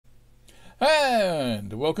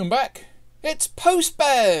And welcome back. It's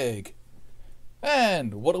Postbag.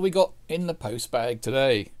 And what have we got in the Postbag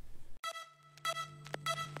today?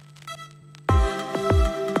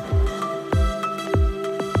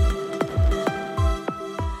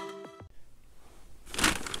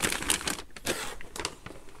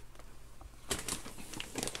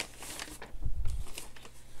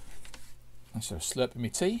 So slurping my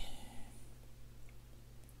tea.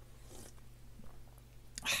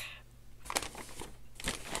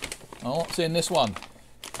 Oh, what's in this one?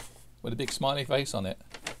 With a big smiley face on it.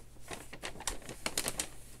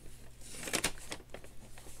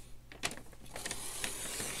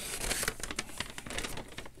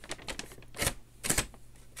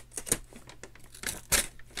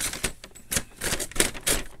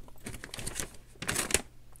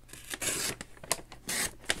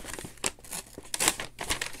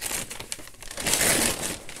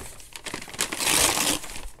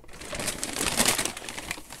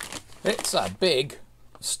 It's a big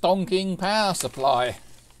stonking power supply.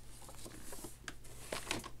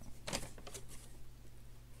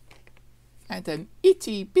 And an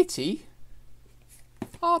itty bitty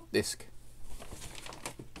hard disk.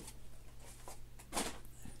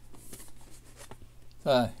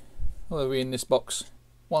 So, what are we in this box?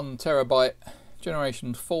 1 terabyte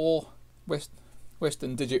generation 4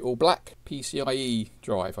 Western Digital Black PCIe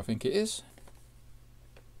drive, I think it is.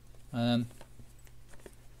 And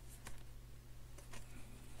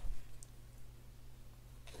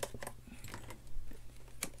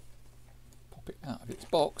it out of its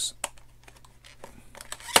box.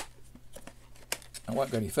 I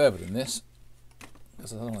won't go any further than this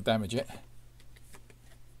because I don't want to damage it.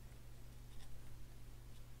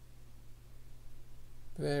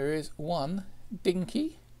 There is one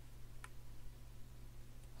dinky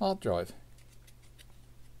hard drive.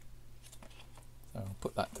 So I'll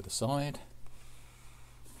put that to the side.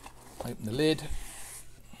 Open the lid.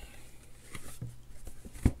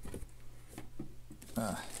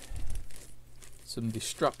 Some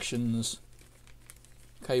Destructions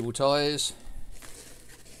cable ties,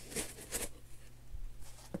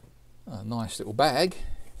 a nice little bag,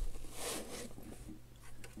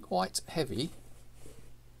 quite heavy,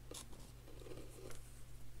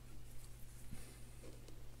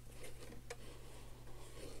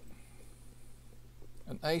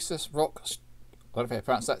 an ASUS ROG, I don't know if I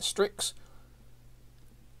pronounce that, Strix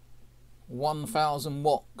 1000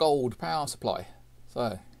 watt gold power supply.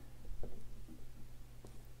 So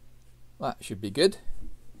that should be good.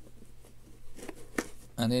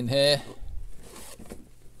 And in here,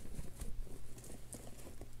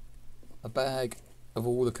 a bag of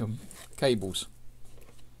all the cables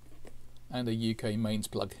and a UK mains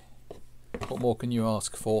plug. What more can you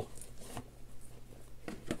ask for?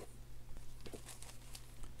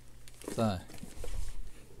 So,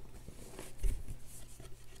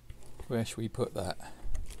 where should we put that?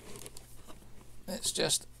 Let's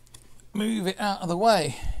just move it out of the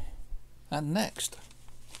way. And next,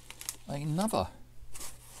 another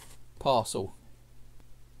parcel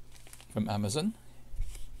from Amazon.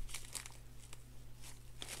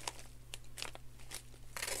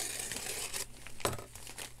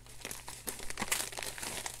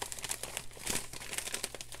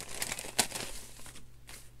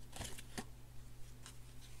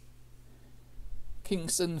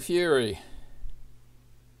 Kingston Fury.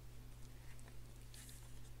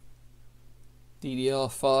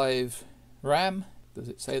 DDR5 RAM. Does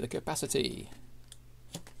it say the capacity?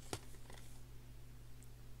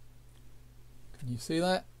 Can you see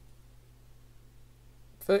that?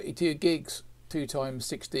 32 gigs, 2 times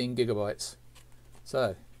 16 gigabytes.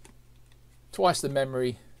 So, twice the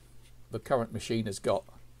memory the current machine has got.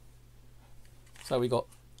 So we got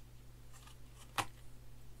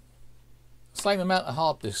same amount of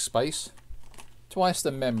hard disk space, twice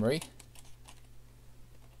the memory,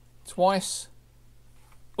 twice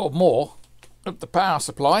or more of the power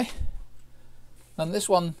supply, and this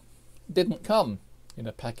one didn't come in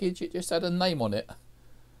a package, it just had a name on it.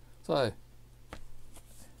 So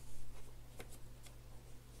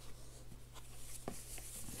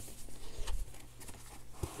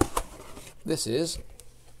this is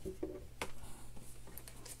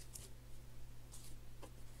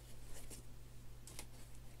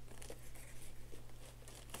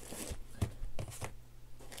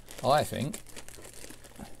I think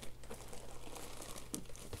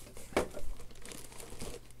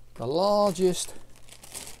the largest,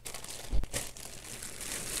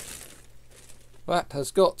 that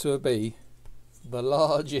has got to be the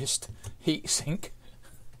largest heatsink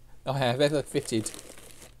I have ever fitted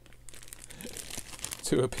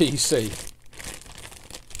to a PC.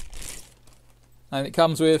 And it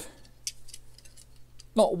comes with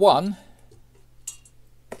not one,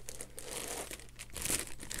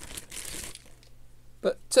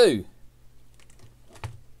 but two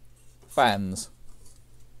fans.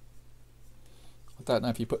 I don't know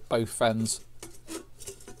if you put both fans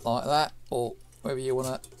like that or whether you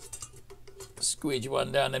want to squeeze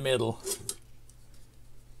one down the middle.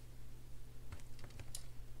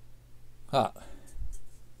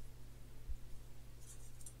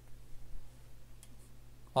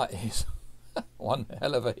 That is one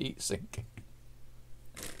hell of a heatsink.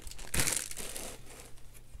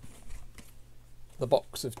 The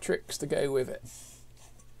box of tricks to go with it.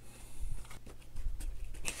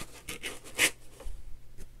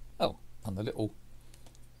 Oh, and the little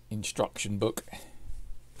instruction book.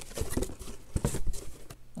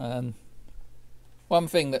 And one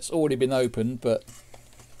thing that's already been opened, but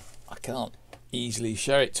I can't easily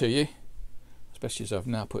show it to you, especially as I've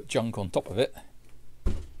now put junk on top of it.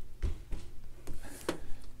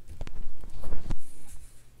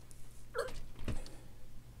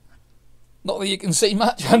 Not that you can see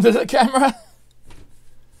much under the camera,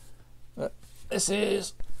 but this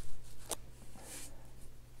is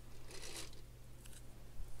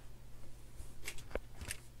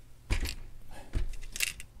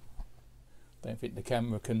don't think the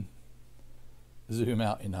camera can zoom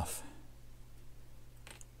out enough,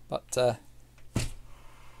 but that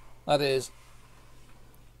is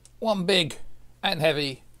one big and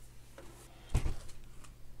heavy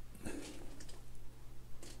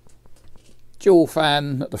dual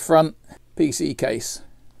fan at the front PC case.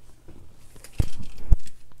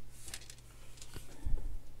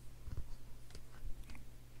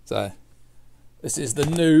 So this is the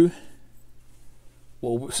new,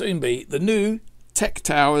 well, will soon be the new Tech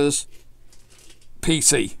Towers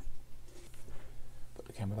PC. Put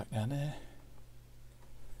the camera back down there.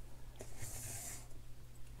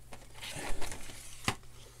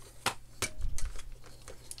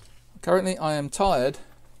 Currently I am tired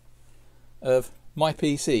of my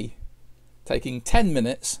PC taking 10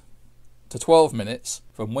 minutes to 12 minutes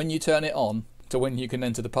from when you turn it on to when you can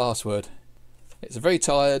enter the password. It's very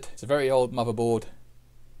tired, it's a very old motherboard,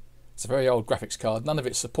 it's a very old graphics card, none of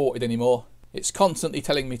it's supported anymore. It's constantly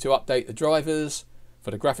telling me to update the drivers for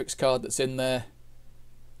the graphics card that's in there,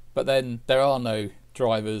 but then there are no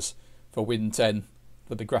drivers for Win 10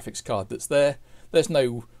 for the graphics card that's there. There's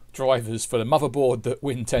no drivers for the motherboard that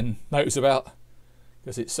Win 10 knows about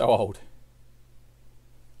because it's so old.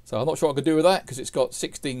 So I'm not sure what I could do with that because it's got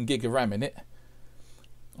 16 gig of RAM in it.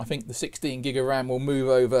 I think the 16 gig of RAM will move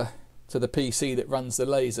over to the PC that runs the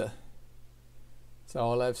laser. So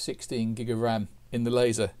I'll have 16 gig of RAM in the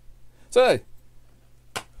laser. So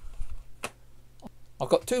I've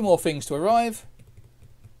got two more things to arrive,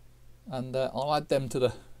 and I'll add them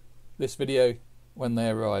to this video when they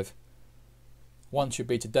arrive. One should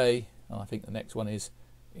be today, and I think the next one is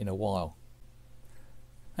in a while.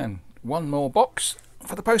 And one more box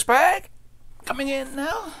for the post bag coming in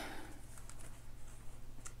now.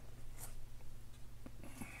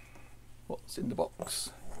 What's in the box?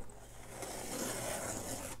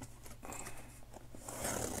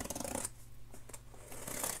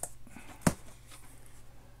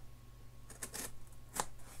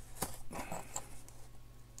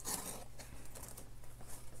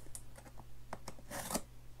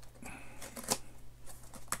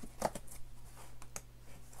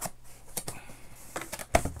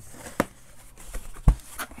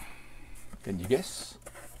 Can you guess?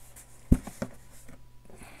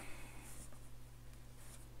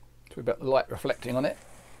 Talk about the light reflecting on it.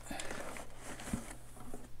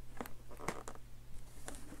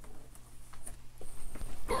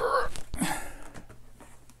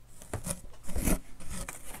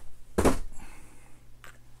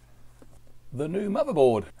 The new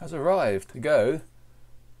motherboard has arrived to go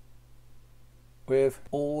with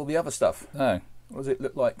all the other stuff. Now, what does it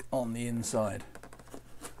look like on the inside?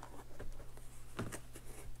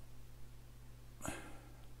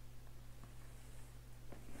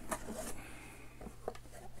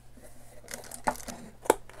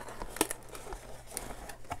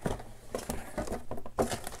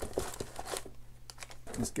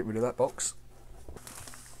 Let's get rid of that box.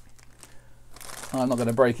 I'm not going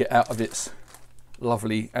to break it out of its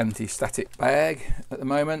lovely anti-static bag at the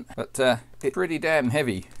moment, but it's pretty damn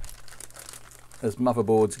heavy as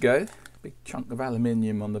motherboards go. Big chunk of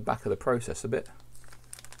aluminium on the back of the processor bit.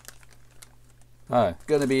 Oh,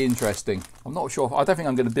 going to be interesting. I'm not sure. I don't think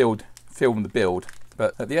I'm going to film the build,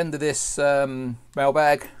 but at the end of this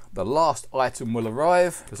mailbag, the last item will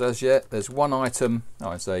arrive, because as yet there's one item.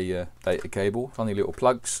 Oh, it's a data cable, funny little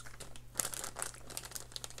plugs.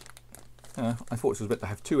 I thought this was meant to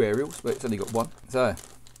have 2 aerials, but it's only got 1. So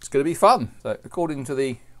it's going to be fun. So according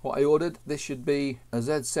to what I ordered, this should be a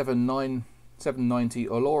Z790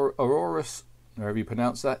 Aurorus, however you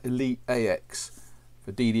pronounce that, Elite AX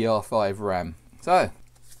for DDR5 RAM. So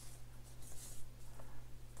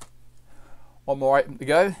one more item to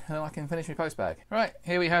go, and then I can finish my post bag. Right,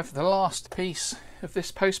 here we have the last piece of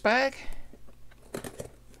this post bag.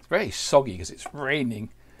 It's very soggy because it's raining.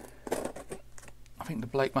 I think the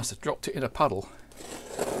bloke must have dropped it in a puddle.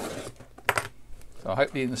 So I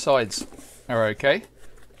hope the insides are okay.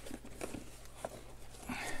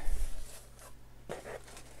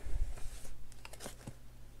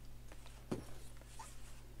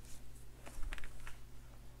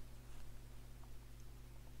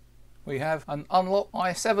 We have an unlocked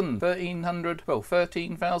i7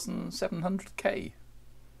 13700K.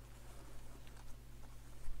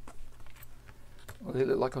 What does it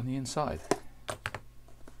look like on the inside?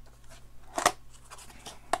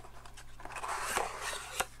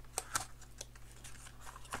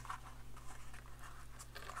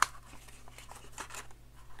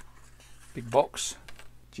 Big box.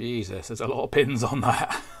 Jesus, there's a lot of pins on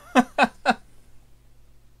that.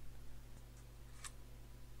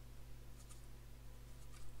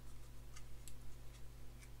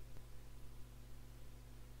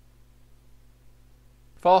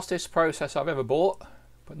 Fastest processor I've ever bought,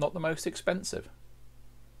 but not the most expensive.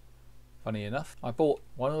 Funny enough, I bought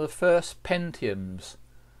one of the first Pentiums,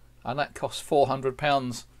 and that cost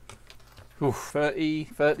 £400.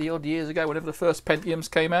 30 odd years ago, whenever the first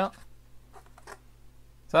Pentiums came out.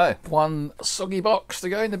 So, one soggy box to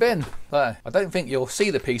go in the bin. So, I don't think you'll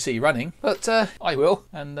see the PC running, but I will,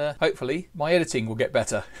 and hopefully my editing will get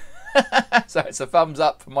better. So it's a thumbs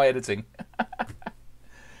up for my editing.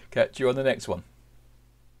 Catch you on the next one.